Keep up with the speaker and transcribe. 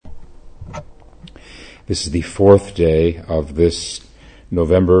This is the fourth day of this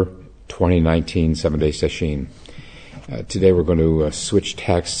November 2019 seven-day session. Today we're going to switch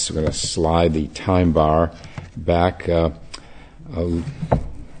texts. We're going to slide the time bar back a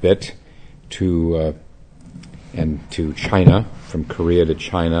bit to China, from Korea to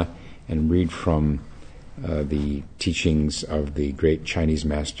China, and read from the teachings of the great Chinese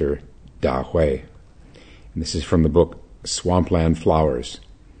master Da Hui. And this is from the book Swampland Flowers,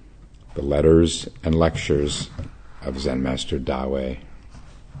 the letters and lectures of Zen Master Da Hui.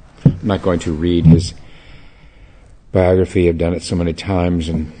 I'm not going to read his biography. I've done it so many times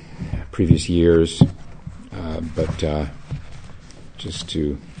in previous years, but just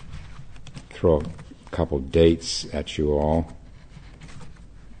to throw a couple dates at you all.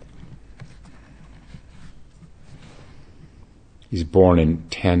 He's born in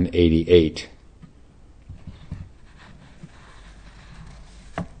 1088.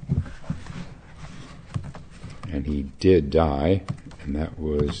 And he did die, and that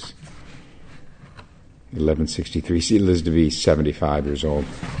was 1163. He lives to be 75 years old.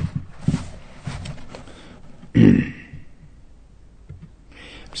 I'm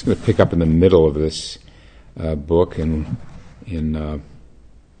just going to pick up in the middle of this book in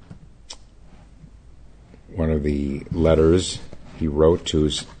one of the letters he wrote to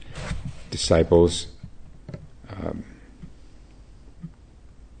his disciples.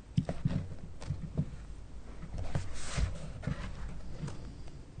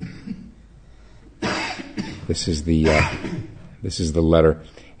 This is the letter.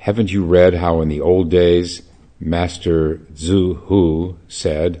 Haven't you read how in the old days Master Zhu Hu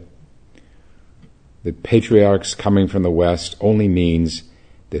said, "The patriarchs coming from the west only means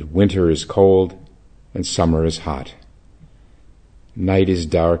that winter is cold and summer is hot. Night is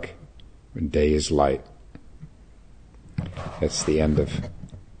dark and day is light." That's the end of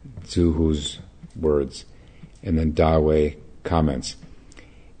Zhu Hu's words. And then Da Hui comments,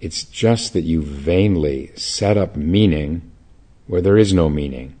 "It's just that you vainly set up meaning where there is no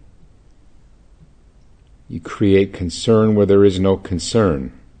meaning. You create concern where there is no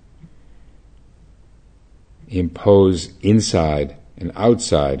concern. Impose inside and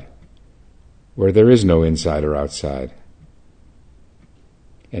outside where there is no inside or outside.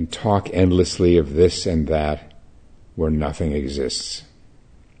 And talk endlessly of this and that where nothing exists."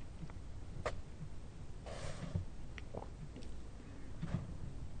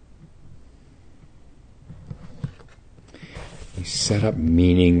 You set up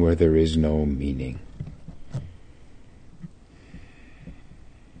meaning where there is no meaning.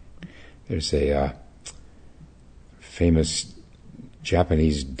 There's a famous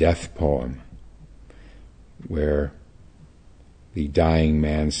Japanese death poem where the dying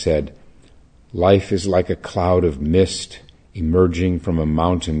man said, "Life is like a cloud of mist emerging from a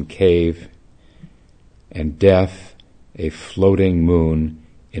mountain cave, and death a floating moon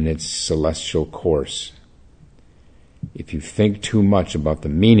in its celestial course. If you think too much about the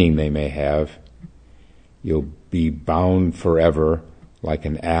meaning they may have, you'll be bound forever like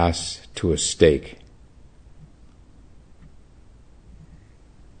an ass to a stake."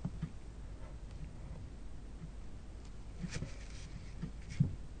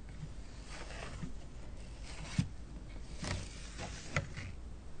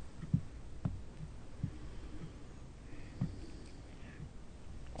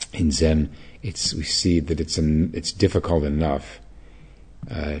 In Zen, we see that it's difficult enough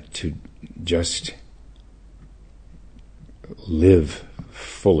to just live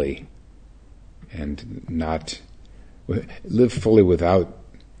fully and not live fully without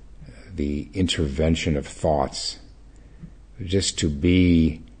the intervention of thoughts, just to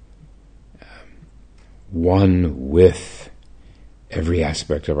be one with every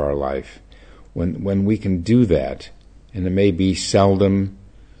aspect of our life. When we can do that, and it may be seldom,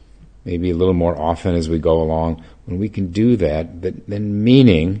 maybe a little more often as we go along, when we can do that, then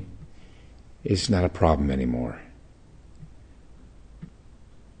meaning is not a problem anymore.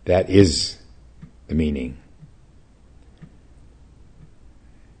 That is the meaning.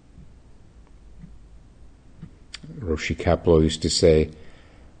 Roshi Kapleau used to say,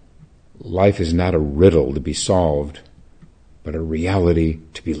 "Life is not a riddle to be solved, but a reality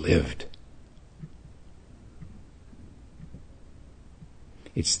to be lived."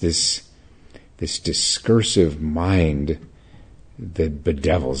 It's this discursive mind that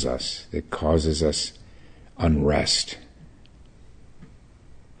bedevils us, that causes us unrest.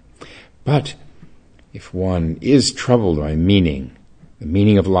 But if one is troubled by meaning, the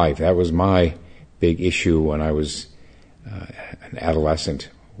meaning of life, that was my big issue when I was an adolescent.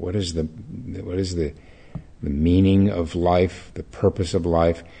 What is the meaning of life, the purpose of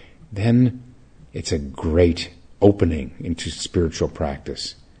life? Then it's a great opening into spiritual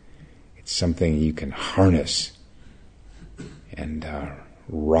practice. It's something you can harness and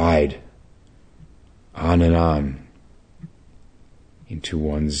ride on and on into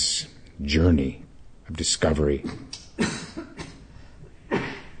one's journey of discovery.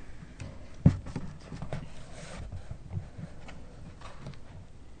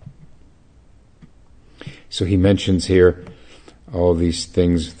 So he mentions here all these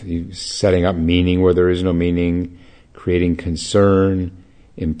things, setting up meaning where there is no meaning, creating concern,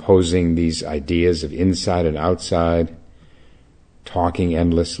 imposing these ideas of inside and outside, talking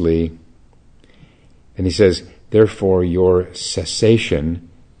endlessly. And he says, therefore your cessation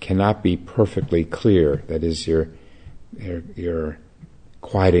cannot be perfectly clear, that is your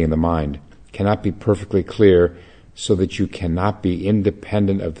quieting the mind, cannot be perfectly clear so that you cannot be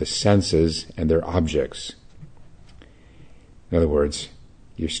independent of the senses and their objects. In other words,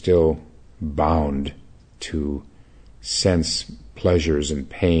 you're still bound to sense pleasures and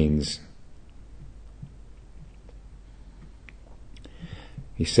pains.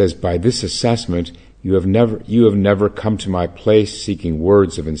 He says, by this assessment, you have never come to my place seeking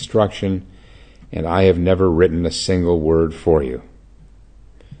words of instruction, and I have never written a single word for you.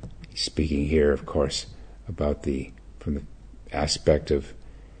 He's speaking here, of course, about from the aspect of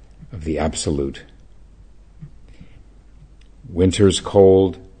the absolute. Winter's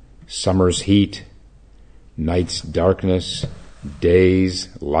cold, summer's heat, night's darkness, day's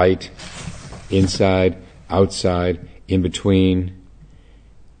light, inside, outside, in between,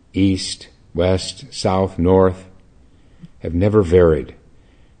 east, west, south, north, have never varied,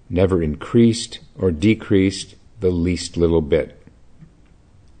 never increased or decreased the least little bit.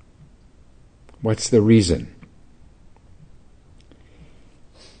 What's the reason?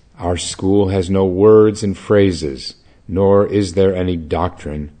 Our school has no words and phrases, nor is there any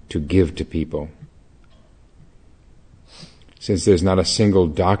doctrine to give to people. Since there's not a single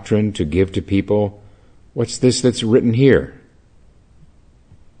doctrine to give to people, what's this that's written here?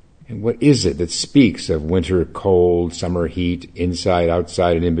 And what is it that speaks of winter cold, summer heat, inside,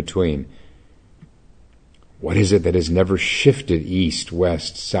 outside, and in between? What is it that has never shifted east,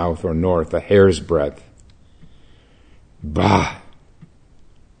 west, south, or north a hair's breadth? Bah!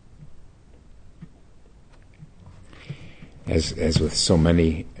 As with so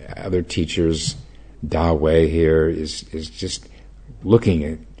many other teachers, Da Wei here is just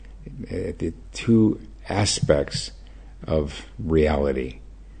looking at the two aspects of reality.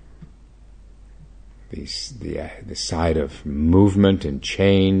 The side of movement and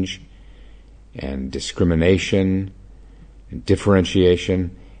change and discrimination and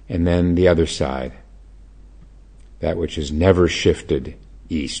differentiation, and then the other side, that which has never shifted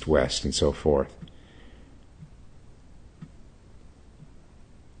east, west, and so forth.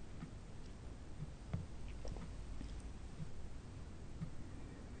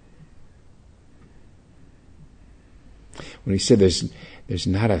 When he said there's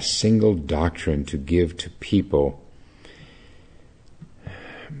not a single doctrine to give to people,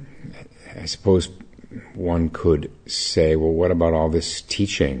 I suppose one could say, well, what about all this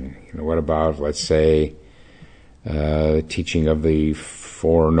teaching? What about, let's say, teaching of the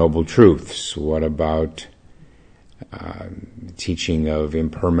Four Noble Truths? What about teaching of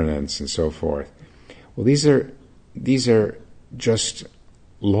impermanence and so forth? Well, these are just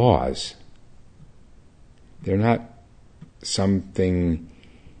laws. They're not something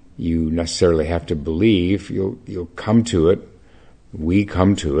you necessarily have to believe. You'll come to it. We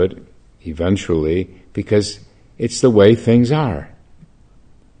come to it eventually because it's the way things are.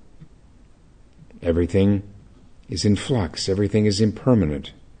 Everything is in flux. Everything is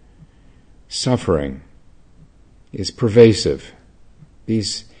impermanent. Suffering is pervasive.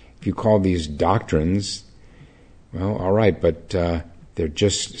 If you call these doctrines, well, all right, but they're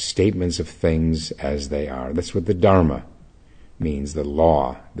just statements of things as they are. That's what the Dharma means, the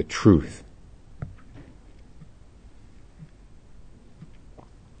law, the truth.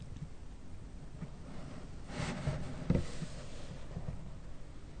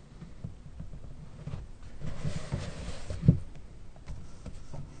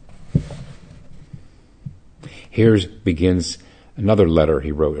 Here begins another letter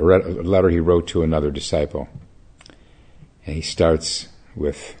he wrote, a letter he wrote to another disciple. And he starts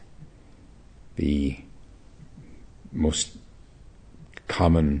with the most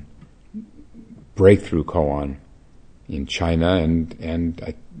common breakthrough koan in China and in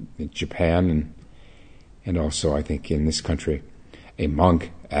Japan and also I think in this country. A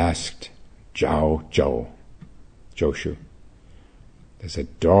monk asked Zhao Zhou, does a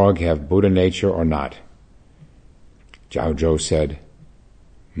dog have Buddha nature or not? Zhao Zhou said,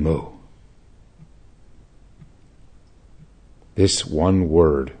 Mu. This one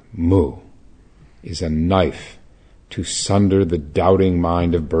word, mu, is a knife to sunder the doubting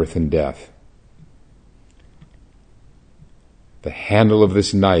mind of birth and death. The handle of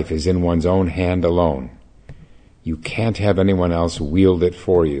this knife is in one's own hand alone. You can't have anyone else wield it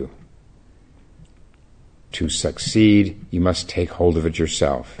for you. To succeed, you must take hold of it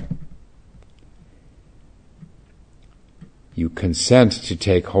yourself. You consent to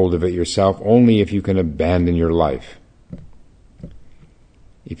take hold of it yourself only if you can abandon your life.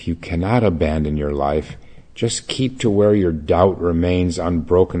 If you cannot abandon your life, just keep to where your doubt remains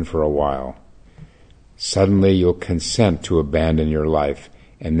unbroken for a while. Suddenly you'll consent to abandon your life,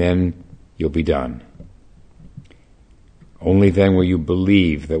 and then you'll be done. Only then will you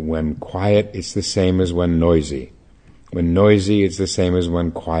believe that when quiet, it's the same as when noisy. When noisy, it's the same as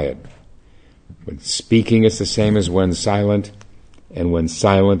when quiet. When speaking, it's the same as when silent, and when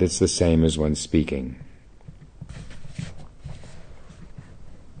silent, it's the same as when speaking.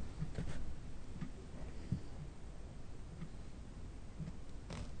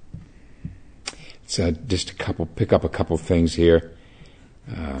 So pick up a couple things here.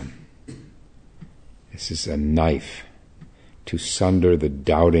 This is a knife to sunder the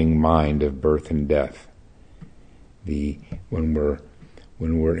doubting mind of birth and death. When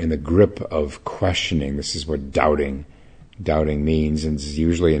we're in the grip of questioning, this is what doubting means, and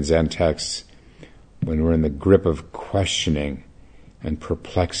usually in Zen texts, when we're in the grip of questioning and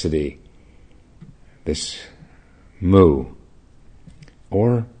perplexity, this mu,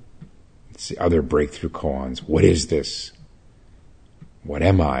 or it's the other breakthrough koans. What is this? What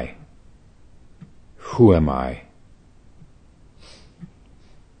am I? Who am I?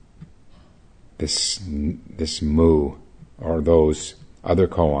 This mu, or those other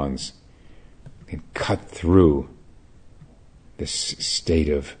koans, can cut through this state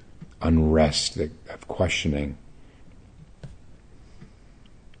of unrest, of questioning.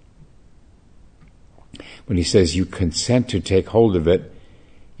 When he says you consent to take hold of it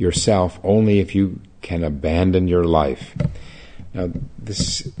yourself only if you can abandon your life. Now,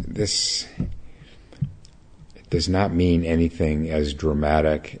 this does not mean anything as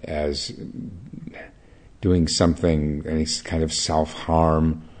dramatic as doing something, any kind of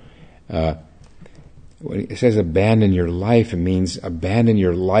self-harm. When it says abandon your life, it means abandon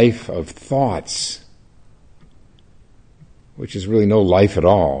your life of thoughts, which is really no life at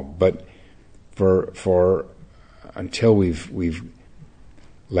all. But for until we've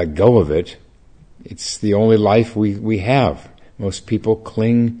let go of it, it's the only life we have. Most people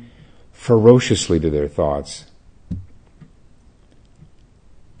cling ferociously to their thoughts.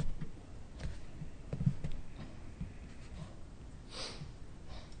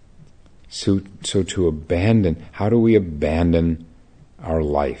 So to abandon, how do we abandon our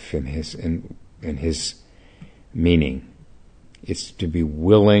life in his meaning? It's to be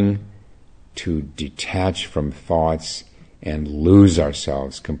willing to detach from thoughts and lose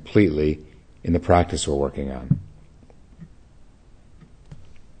ourselves completely in the practice we're working on.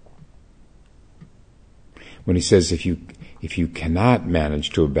 When he says if you cannot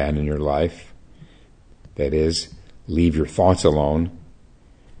manage to abandon your life, that is, leave your thoughts alone,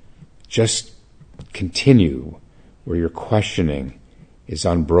 just continue where your questioning is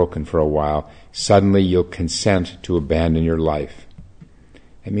unbroken for a while. Suddenly you'll consent to abandon your life.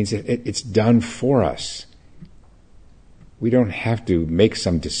 That means it's done for us. We don't have to make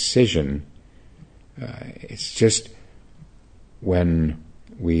some decision. It's just when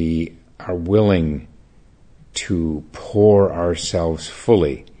we are willing to pour ourselves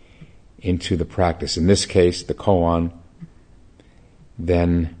fully into the practice, in this case, the koan,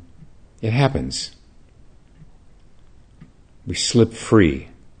 then it happens. We slip free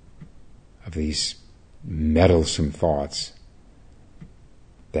of these meddlesome thoughts.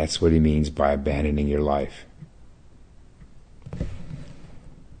 That's what he means by abandoning your life.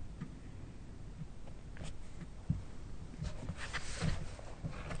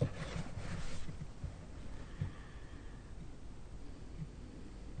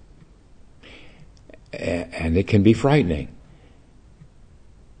 And it can be frightening.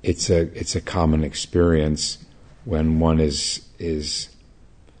 It's a common experience when one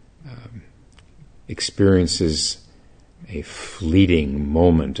experiences a fleeting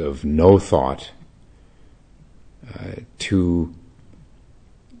moment of no thought, to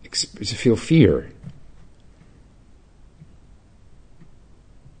feel fear.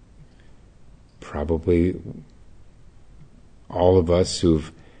 Probably all of us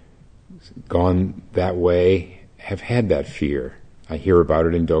who've gone that way have had that fear. I hear about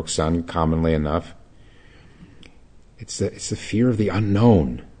it in Doksan commonly enough. It's the fear of the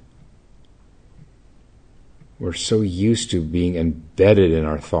unknown. we're so used to being embedded in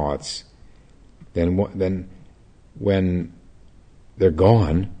our thoughts, then when they're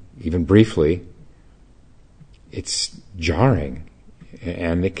gone, even briefly, it's jarring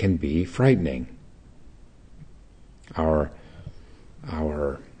and it can be frightening. Our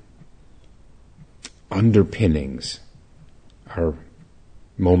underpinnings are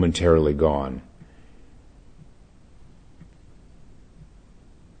momentarily gone.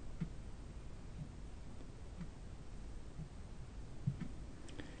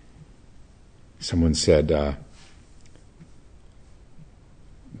 Someone said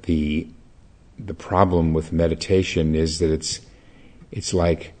the problem with meditation is that it's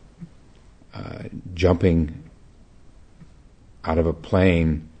like jumping out of a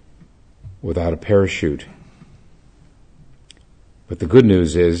plane without a parachute. But the good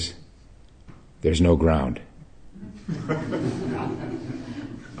news is there's no ground.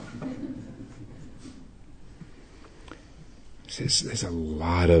 There's a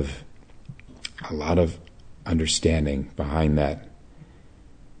lot of understanding behind that.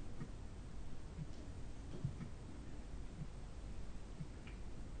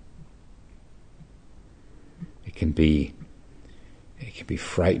 It can be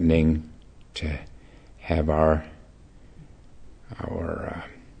frightening to have our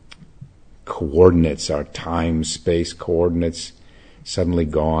coordinates, our time-space coordinates suddenly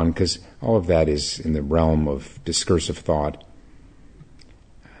gone, because all of that is in the realm of discursive thought.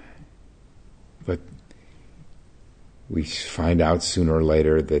 But we find out sooner or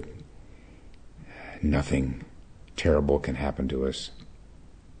later that nothing terrible can happen to us.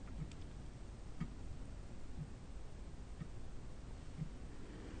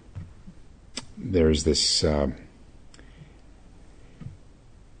 There's this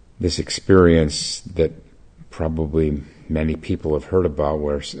experience that probably many people have heard about,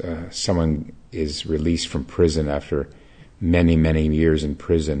 where someone is released from prison after many, many years in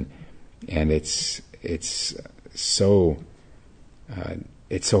prison, and it's so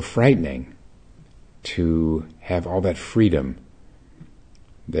frightening to have all that freedom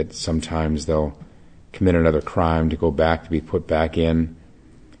that sometimes they'll commit another crime to go back to be put back in.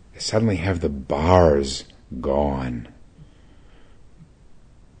 They suddenly have the bars gone.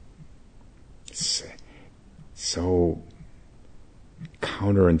 It's so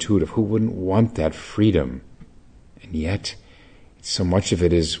counterintuitive. Who wouldn't want that freedom? And yet, so much of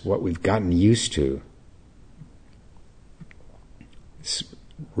it is what we've gotten used to. This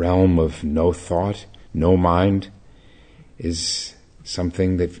realm of no thought, no mind, is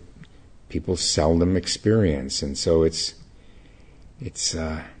something that people seldom experience, and so it's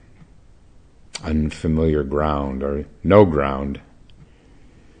unfamiliar ground, or no ground.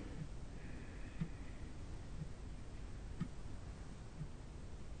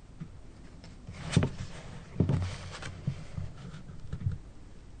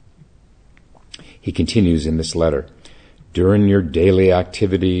 He continues in this letter, during your daily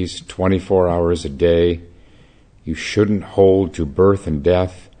activities, 24 hours a day, you shouldn't hold to birth and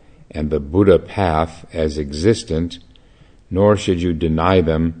death and the Buddha path as existent, nor should you deny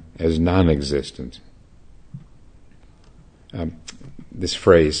them as non-existent. This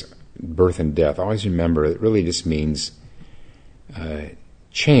phrase, birth and death, always remember it really just means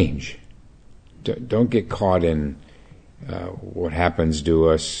change. Don't get caught in what happens to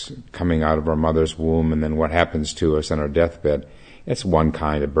us coming out of our mother's womb and then what happens to us on our deathbed. That's one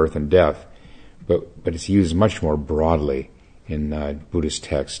kind of birth and death, but it's used much more broadly in Buddhist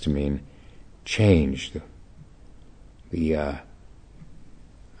texts to mean change. The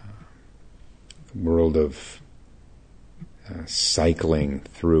world of cycling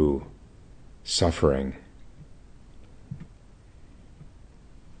through suffering.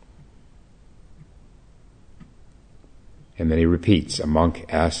 And then he repeats, a monk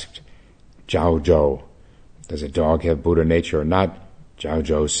asked Zhao Zhou, does a dog have Buddha nature or not? Zhao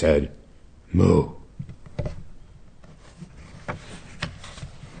Zhou said, moo.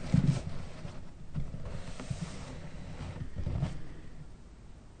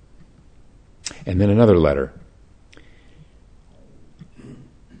 And then another letter.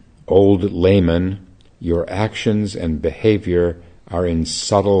 Old layman, your actions and behavior are in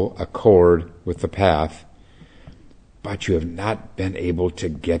subtle accord with the path, but you have not been able to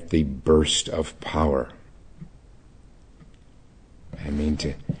get the burst of power. I mean,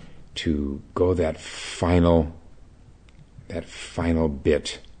 to go that final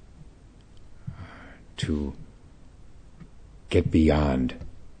bit, to get beyond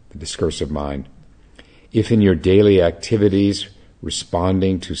the discursive mind. If in your daily activities,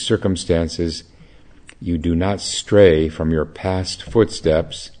 responding to circumstances, you do not stray from your past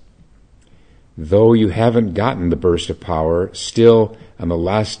footsteps, though you haven't gotten the burst of power, still on the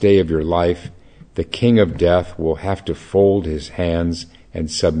last day of your life, the king of death will have to fold his hands and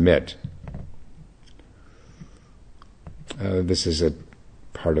submit. This is a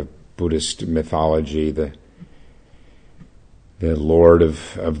part of Buddhist mythology. The Lord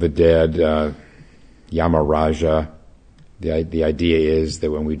of the dead, Yamaraja. The idea is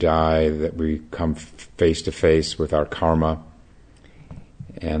that when we die, that we come face to face with our karma,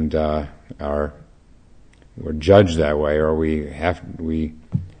 and we're judged that way, or we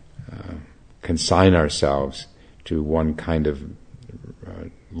consign ourselves to one kind of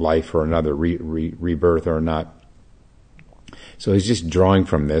life or another, rebirth or not. So he's just drawing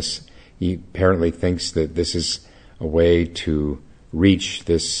from this. He apparently thinks that this is a way to reach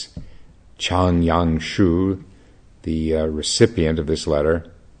this Chang Yang Shu, the recipient of this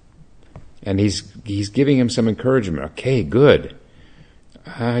letter, and he's giving him some encouragement. Okay, good.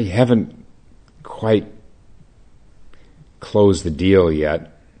 You haven't quite closed the deal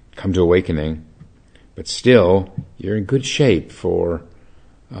yet, come to awakening, but still you're in good shape for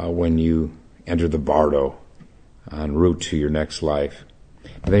when you enter the bardo en route to your next life.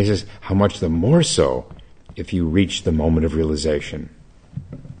 And then he says, how much the more so if you reach the moment of realization.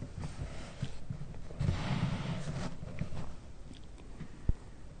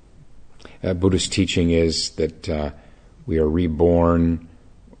 Buddhist teaching is that we are reborn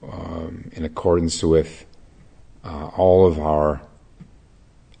in accordance with all of our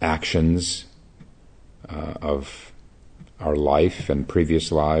actions of our life and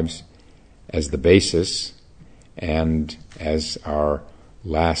previous lives as the basis, and as our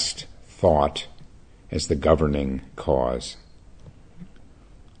last thought as the governing cause.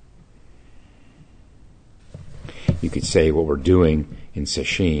 You could say what we're doing in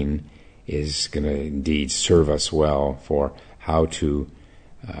Sesshin is going to indeed serve us well for how to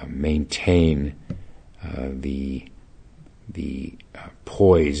maintain the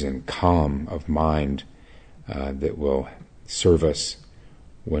poise and calm of mind that will serve us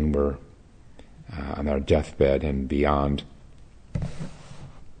when we're on our deathbed and beyond.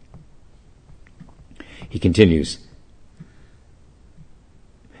 He continues,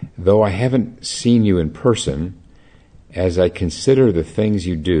 though I haven't seen you in person, as I consider the things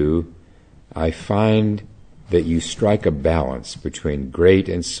you do, I find that you strike a balance between great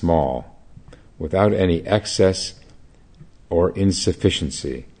and small, without any excess or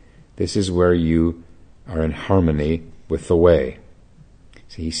insufficiency. This is where you are in harmony with the way.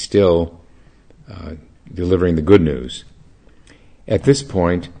 See, he's still delivering the good news. At this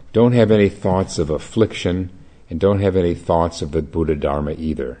point, don't have any thoughts of affliction, and don't have any thoughts of the Buddha Dharma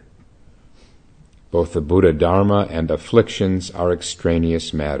either. Both the Buddha Dharma and afflictions are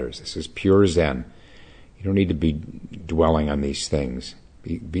extraneous matters. This is pure Zen. You don't need to be dwelling on these things.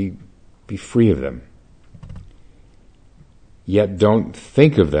 Be free of them. Yet don't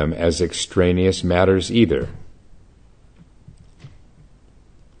think of them as extraneous matters either.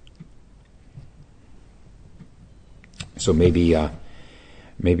 So maybe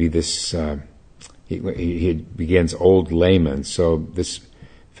this he begins old layman. So this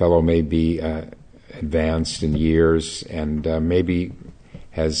fellow may be advanced in years, and maybe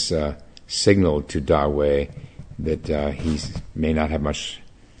has signaled to Da Wei that he may not have much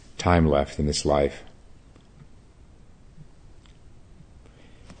time left in this life.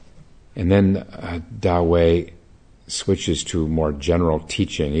 And then Da Wei switches to more general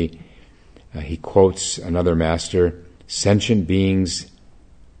teaching. He quotes another master, sentient beings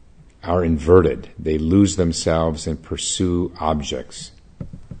are inverted. They lose themselves and pursue objects.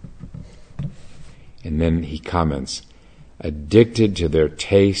 And then he comments, addicted to their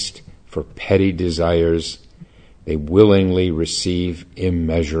taste for petty desires, they willingly receive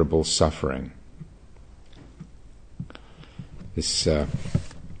immeasurable suffering. This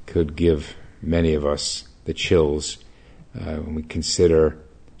could give many of us the chills when we consider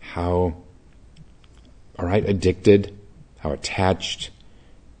how, addicted, how attached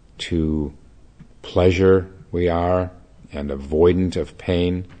to pleasure we are and avoidant of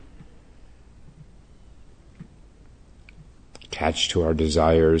pain, attached to our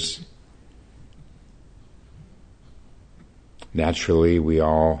desires. Naturally, we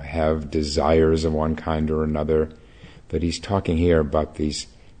all have desires of one kind or another, but he's talking here about these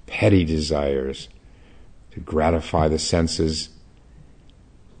petty desires to gratify the senses.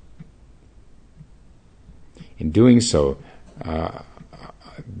 In doing so,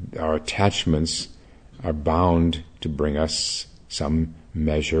 our attachments are bound to bring us some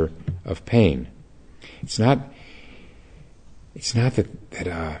measure of pain. It's not that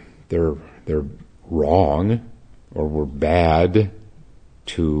they're wrong or we're bad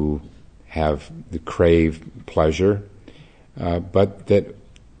to crave pleasure, but that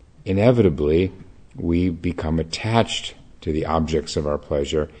inevitably we become attached to the objects of our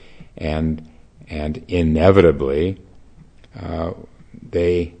pleasure, and inevitably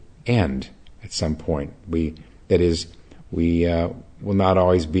they end at some point. We will not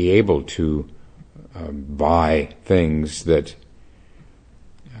always be able to buy things that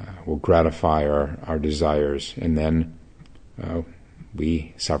will gratify our desires, and then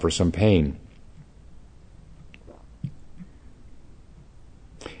we suffer some pain.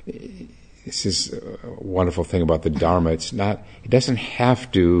 This is a wonderful thing about the Dharma. It doesn't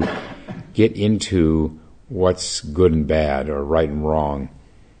have to get into what's good and bad or right and wrong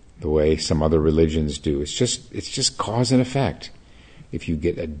the way some other religions do. It's just cause and effect. If you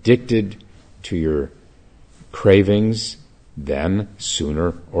get addicted to your cravings, then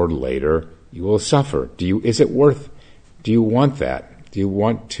sooner or later you will suffer. Do you want that? Do you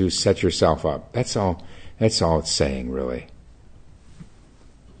want to set yourself up? That's all it's saying, really.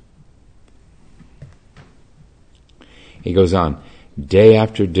 He goes on, day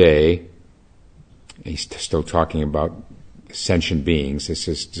after day, he's still talking about sentient beings. This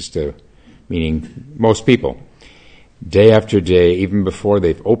is just meaning most people. Day after day, even before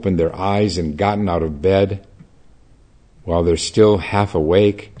they've opened their eyes and gotten out of bed, while they're still half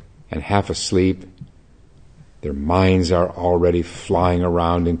awake and half asleep, their minds are already flying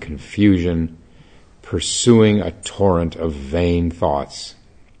around in confusion, pursuing a torrent of vain thoughts.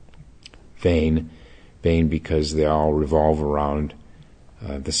 Vain because they all revolve around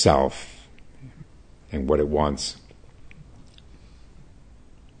the self and what it wants.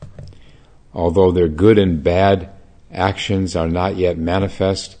 Although their good and bad actions are not yet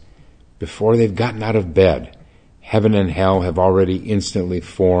manifest, before they've gotten out of bed, heaven and hell have already instantly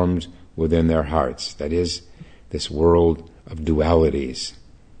formed within their hearts. That is, this world of dualities,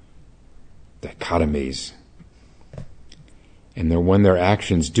 dichotomies. And then when their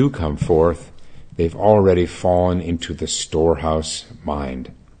actions do come forth, they've already fallen into the storehouse mind.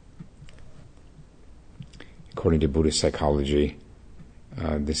 According to Buddhist psychology,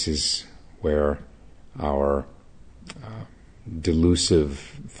 this is where our delusive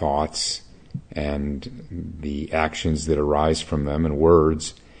thoughts and the actions that arise from them and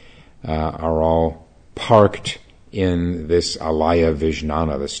words are all parked in this alaya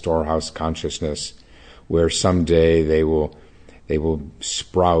vijnana, the storehouse consciousness, where someday they will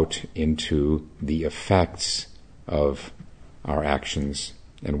sprout into the effects of our actions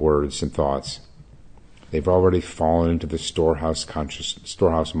and words and thoughts. They've already fallen into the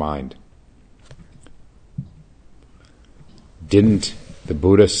storehouse mind. Didn't the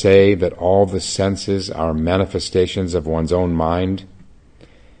Buddha say that all the senses are manifestations of one's own mind?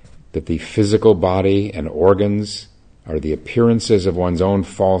 That the physical body and organs are the appearances of one's own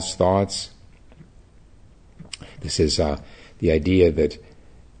false thoughts? This is the idea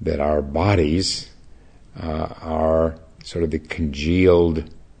that our bodies are sort of the congealed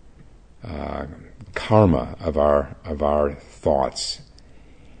karma of our thoughts.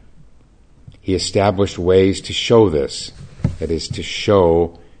 He established ways to show this. That is, to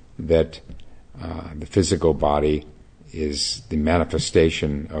show that the physical body is the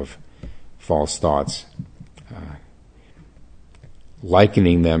manifestation of false thoughts,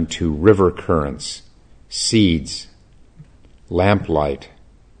 likening them to river currents, seeds, lamplight,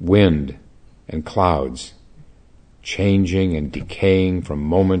 wind, and clouds, changing and decaying from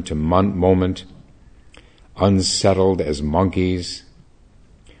moment to moment, unsettled as monkeys,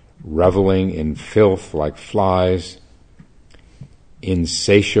 reveling in filth like flies,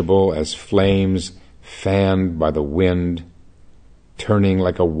 insatiable as flames fanned by the wind, turning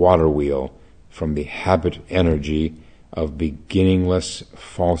like a water wheel from the habit energy of beginningless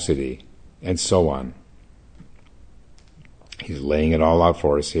falsity, and so on. He's laying it all out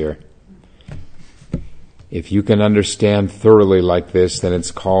for us here. If you can understand thoroughly like this, then it's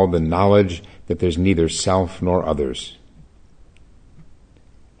called the knowledge that there's neither self nor others.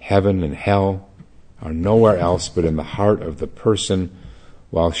 Heaven and hell are nowhere else but in the heart of the person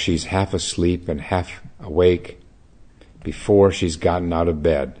while she's half asleep and half awake before she's gotten out of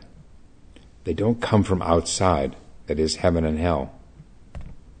bed. They don't come from outside, that is, heaven and hell.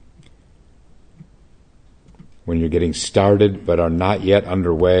 When you're getting started but are not yet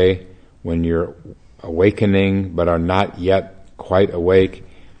underway, when you're awakening but are not yet quite awake,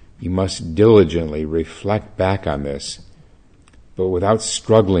 you must diligently reflect back on this, but without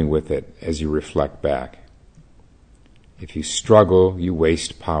struggling with it as you reflect back. If you struggle, you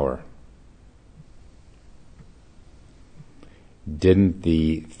waste power. Didn't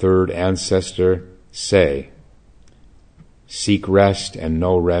the third ancestor say, Seek rest, and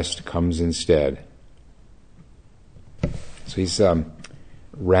no rest comes instead. So he's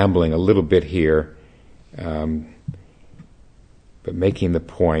rambling a little bit here, but making the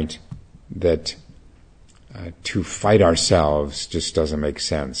point that to fight ourselves just doesn't make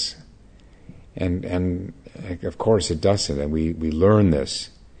sense. And of course it doesn't, and we learn this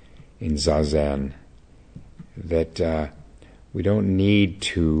in Zazen, that we don't need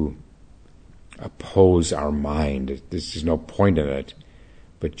to oppose our mind. There's no point in it,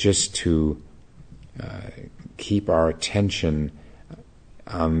 but just to keep our attention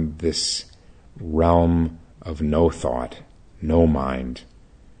on this realm of no thought, no mind,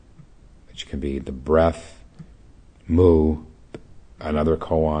 which can be the breath, Mu, another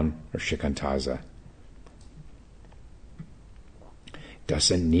koan, or shikantaza.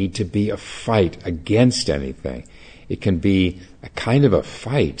 Doesn't need to be a fight against anything. It can be a kind of a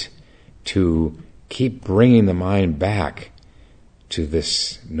fight to keep bringing the mind back to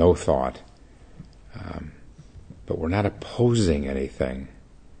this no thought. But we're not opposing anything.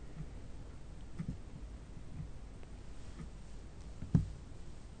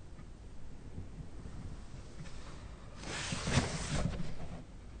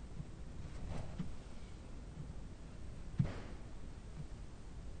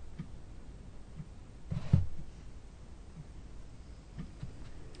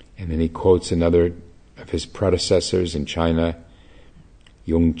 And then he quotes another of his predecessors in China,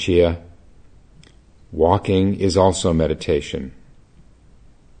 Yung Chia. Walking is also meditation.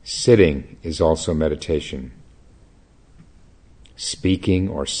 Sitting is also meditation. Speaking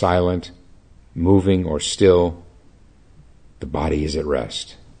or silent, moving or still, the body is at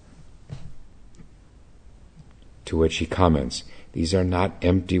rest. To which he comments, these are not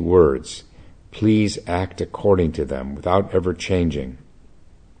empty words. Please act according to them without ever changing.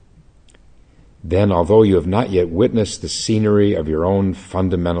 Then, although you have not yet witnessed the scenery of your own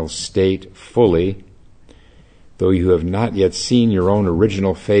fundamental state fully, though you have not yet seen your own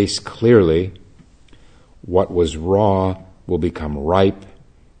original face clearly, what was raw will become ripe,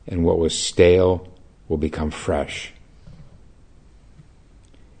 and what was stale will become fresh.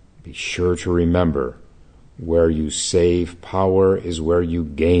 Be sure to remember, where you save power is where you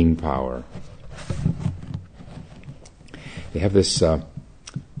gain power. They have this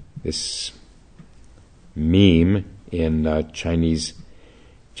meme in Chinese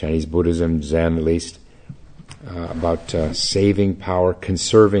Buddhism, Zen at least, about saving power,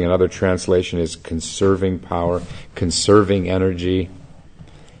 conserving. Another translation is conserving power, conserving energy,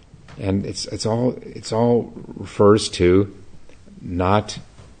 and it's all refers to not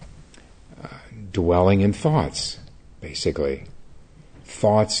dwelling in thoughts. Basically,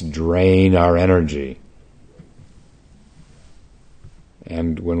 thoughts drain our energy,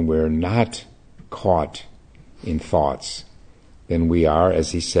 and when we're not caught in thoughts, then we are,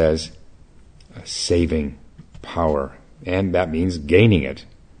 as he says, saving power, and that means gaining it.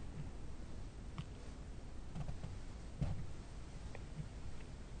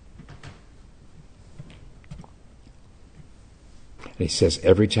 And he says,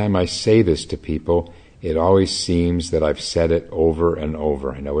 every time I say this to people, it always seems that I've said it over and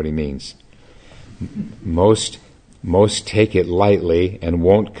over. I know what he means. Most take it lightly and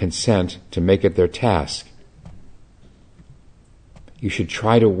won't consent to make it their task. You should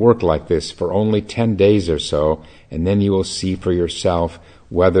try to work like this for only 10 days or so, and then you will see for yourself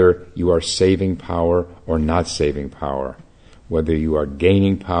whether you are saving power or not saving power, whether you are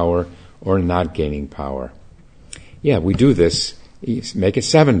gaining power or not gaining power. Yeah, we do this. Make it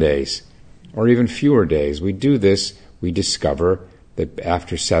 7 days or even fewer days. We do this. We discover that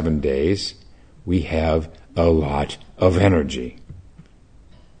after 7 days, we have a lot of energy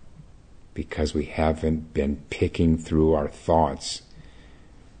because we haven't been picking through our thoughts,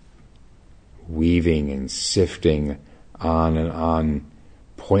 weaving and sifting on and on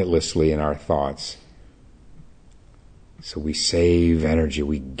pointlessly in our thoughts. So we save energy,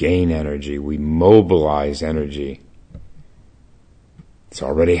 we gain energy, we mobilize energy. It's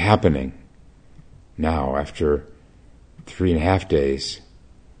already happening now after 3.5 days.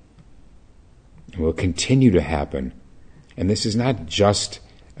 It will continue to happen. And this is not just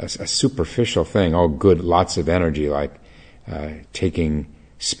a superficial thing, oh good, lots of energy, like taking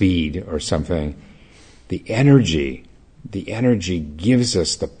speed or something. The energy gives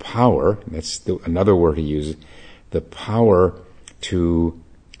us the power, that's another word he uses, the power to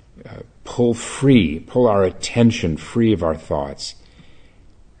pull our attention free of our thoughts.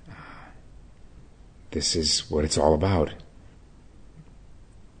 This is what it's all about.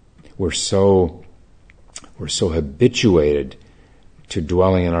 We're so habituated to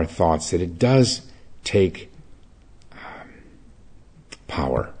dwelling in our thoughts that it does take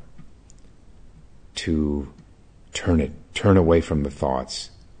power to turn away from the thoughts,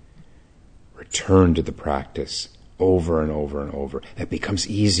 return to the practice over and over and over. It becomes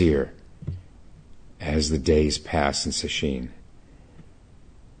easier as the days pass in Sesshin.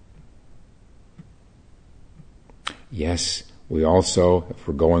 Yes, we also, if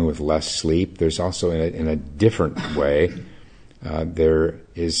we're going with less sleep, there's also in a different way, there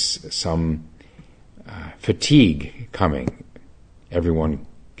is some fatigue coming. Everyone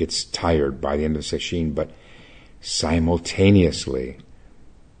gets tired by the end of Sesshin, but simultaneously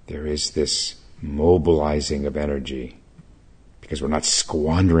there is this mobilizing of energy because we're not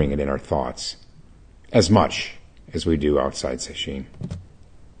squandering it in our thoughts as much as we do outside Sesshin.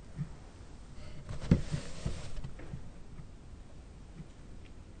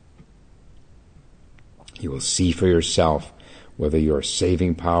 You will see for yourself whether you're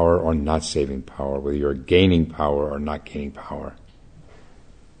saving power or not saving power, whether you're gaining power or not gaining power.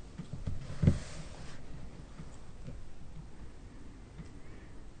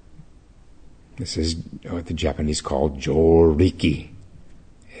 This is what the Japanese call joriki.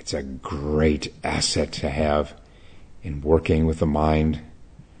 It's a great asset to have in working with the mind.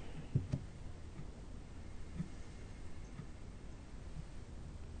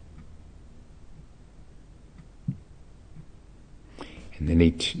 And then he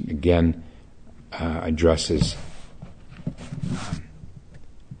again addresses.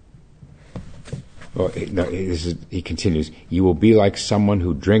 He continues. You will be like someone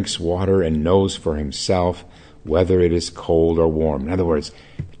who drinks water and knows for himself whether it is cold or warm. In other words,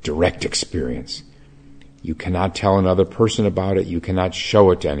 direct experience. You cannot tell another person about it. You cannot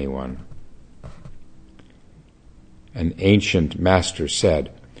show it to anyone. An ancient master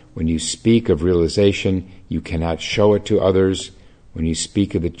said, when you speak of realization, you cannot show it to others. When you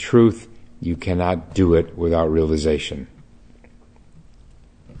speak of the truth, you cannot do it without realization.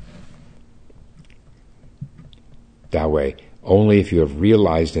 Dawei, only if you have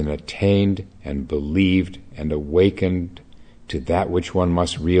realized and attained and believed and awakened to that which one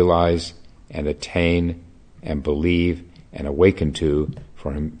must realize and attain and believe and awaken to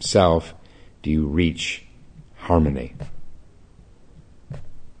for himself do you reach harmony.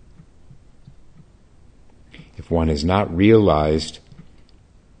 If one has not realized,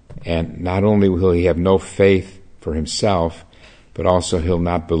 and not only will he have no faith for himself, but also he'll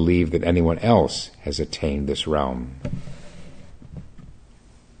not believe that anyone else has attained this realm.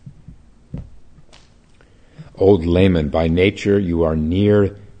 Old layman, by nature you are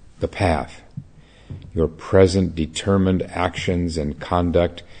near the path. Your present determined actions and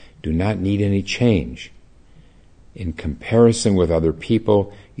conduct do not need any change. In comparison with other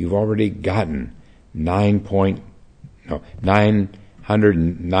people, you've already gotten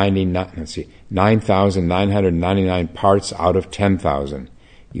 9,999 parts out of 10,000.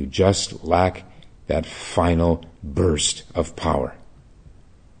 You just lack that final burst of power.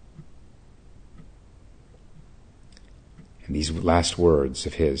 And these last words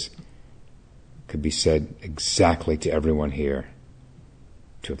of his could be said exactly to everyone here.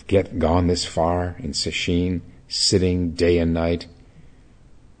 To have gone this far in Sesshin, sitting day and night,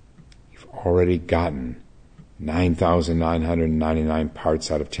 you've already gotten 9,999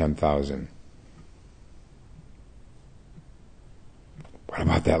 parts out of 10,000. What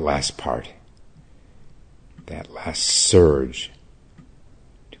about that last part? That last surge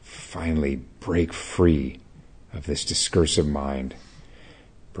to finally break free of this discursive mind,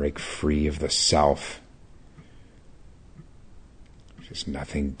 break free of the self, which is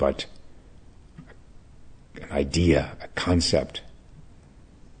nothing but an idea, a concept.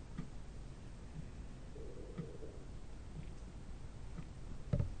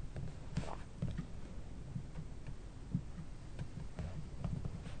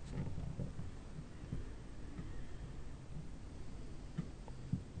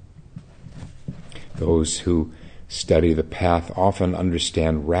 Those who study the path often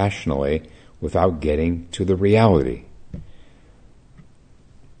understand rationally without getting to the reality.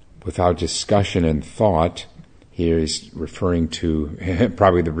 Without discussion and thought, here he's referring to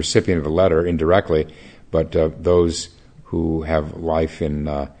probably the recipient of the letter indirectly, but those who have life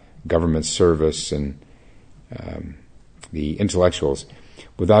in government service and the intellectuals.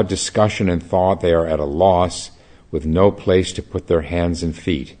 Without discussion and thought, they are at a loss with no place to put their hands and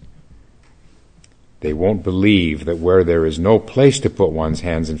feet. They won't believe that where there is no place to put one's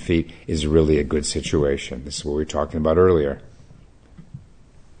hands and feet is really a good situation. This is what we were talking about earlier.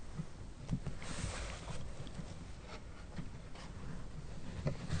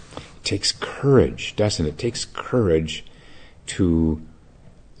 It takes courage, doesn't it? It takes courage to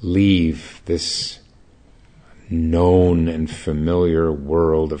leave this known and familiar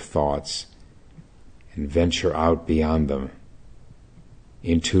world of thoughts and venture out beyond them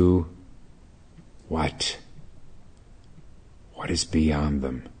into what? What is beyond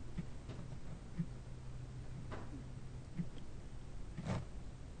them?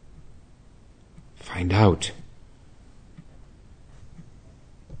 Find out.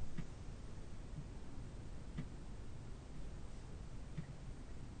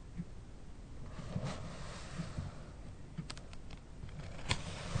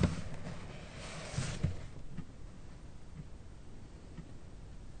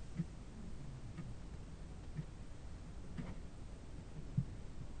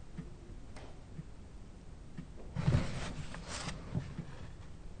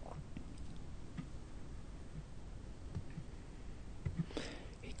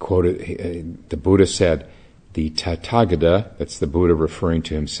 The Buddha said, the Tathagata, that's the Buddha referring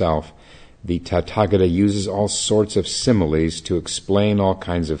to himself, the Tathagata uses all sorts of similes to explain all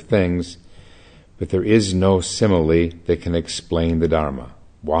kinds of things, but there is no simile that can explain the Dharma.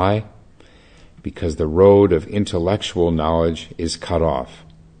 Why? Because the road of intellectual knowledge is cut off.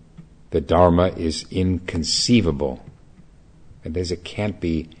 The Dharma is inconceivable. That is, it can't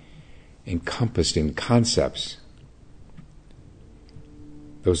be encompassed in concepts.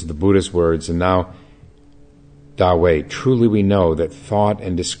 Those are the Buddha's words. And now, Da Wei, truly we know that thought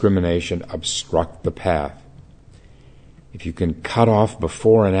and discrimination obstruct the path. If you can cut off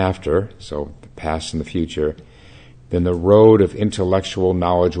before and after, so the past and the future, then the road of intellectual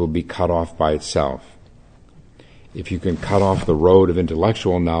knowledge will be cut off by itself. If you can cut off the road of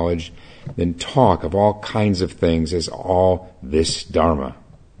intellectual knowledge, then talk of all kinds of things as all this Dharma.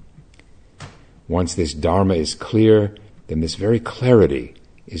 Once this Dharma is clear, then this very clarity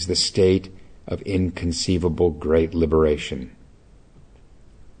is the state of inconceivable great liberation.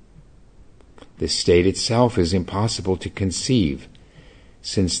 This state itself is impossible to conceive.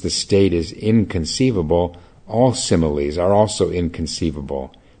 Since the state is inconceivable, all similes are also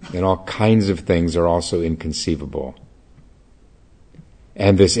inconceivable, and all kinds of things are also inconceivable.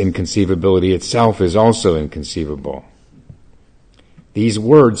 And this inconceivability itself is also inconceivable. These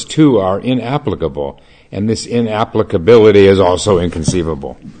words, too, are inapplicable, and this inapplicability is also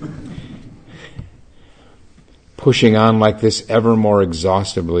inconceivable. Pushing on like this ever more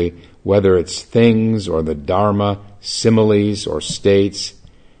exhaustively, whether it's things or the Dharma, similes or states,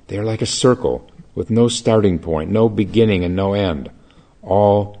 they are like a circle with no starting point, no beginning and no end.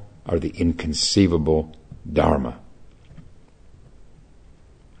 All are the inconceivable Dharma.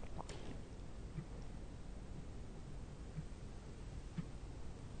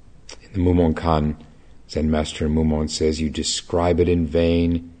 In the Mumon Kan, Zen Master Mumon says, you describe it in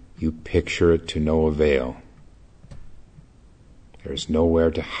vain, you picture it to no avail. There is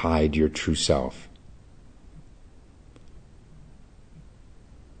nowhere to hide your true self.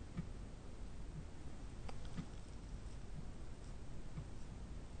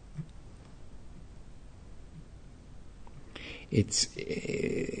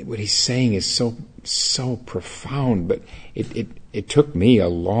 What he's saying is so profound, but it took me a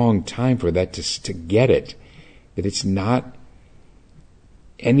long time for that to get it, that it's not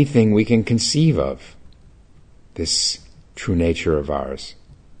anything we can conceive of, this true nature of ours,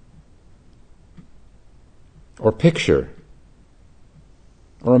 or picture,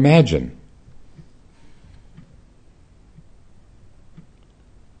 or imagine.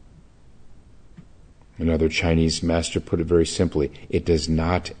 Another Chinese master put it very simply, it does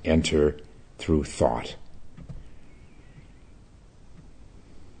not enter through thought.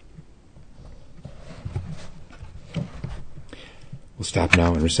 We'll stop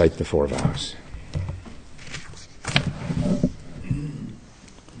now and recite the 4 vows.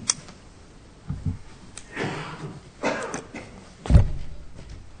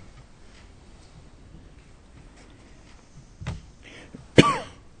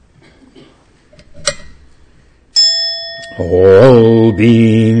 All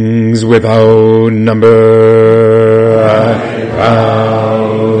beings without number, I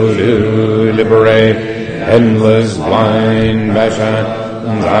vow to liberate endless blind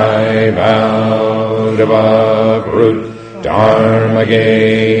passions. I vow to uproot dharma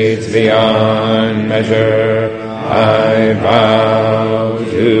gates beyond measure. I vow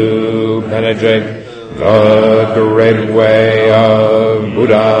to penetrate the great way of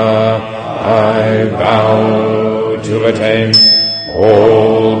Buddha. I vow to attain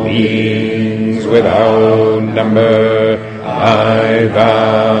all beings without number. I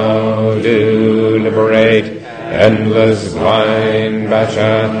vow to liberate endless blind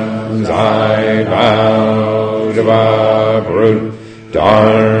passions. I vow to uproot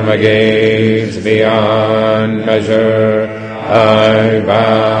Dharma gates beyond measure, I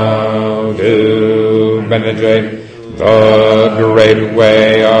vow to penetrate the great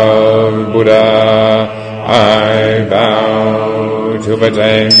way of Buddha. I vow to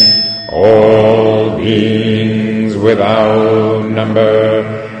attain all beings without number.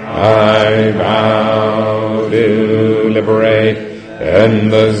 I vow to liberate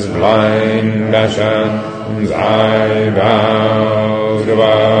endless blind passions. I vow to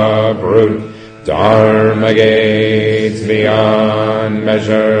uproot Dharma gates beyond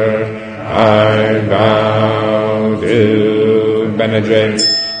measure. I vow to penetrate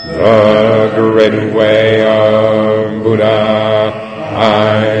the great way of Buddha.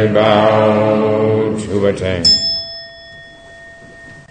 I vow to attain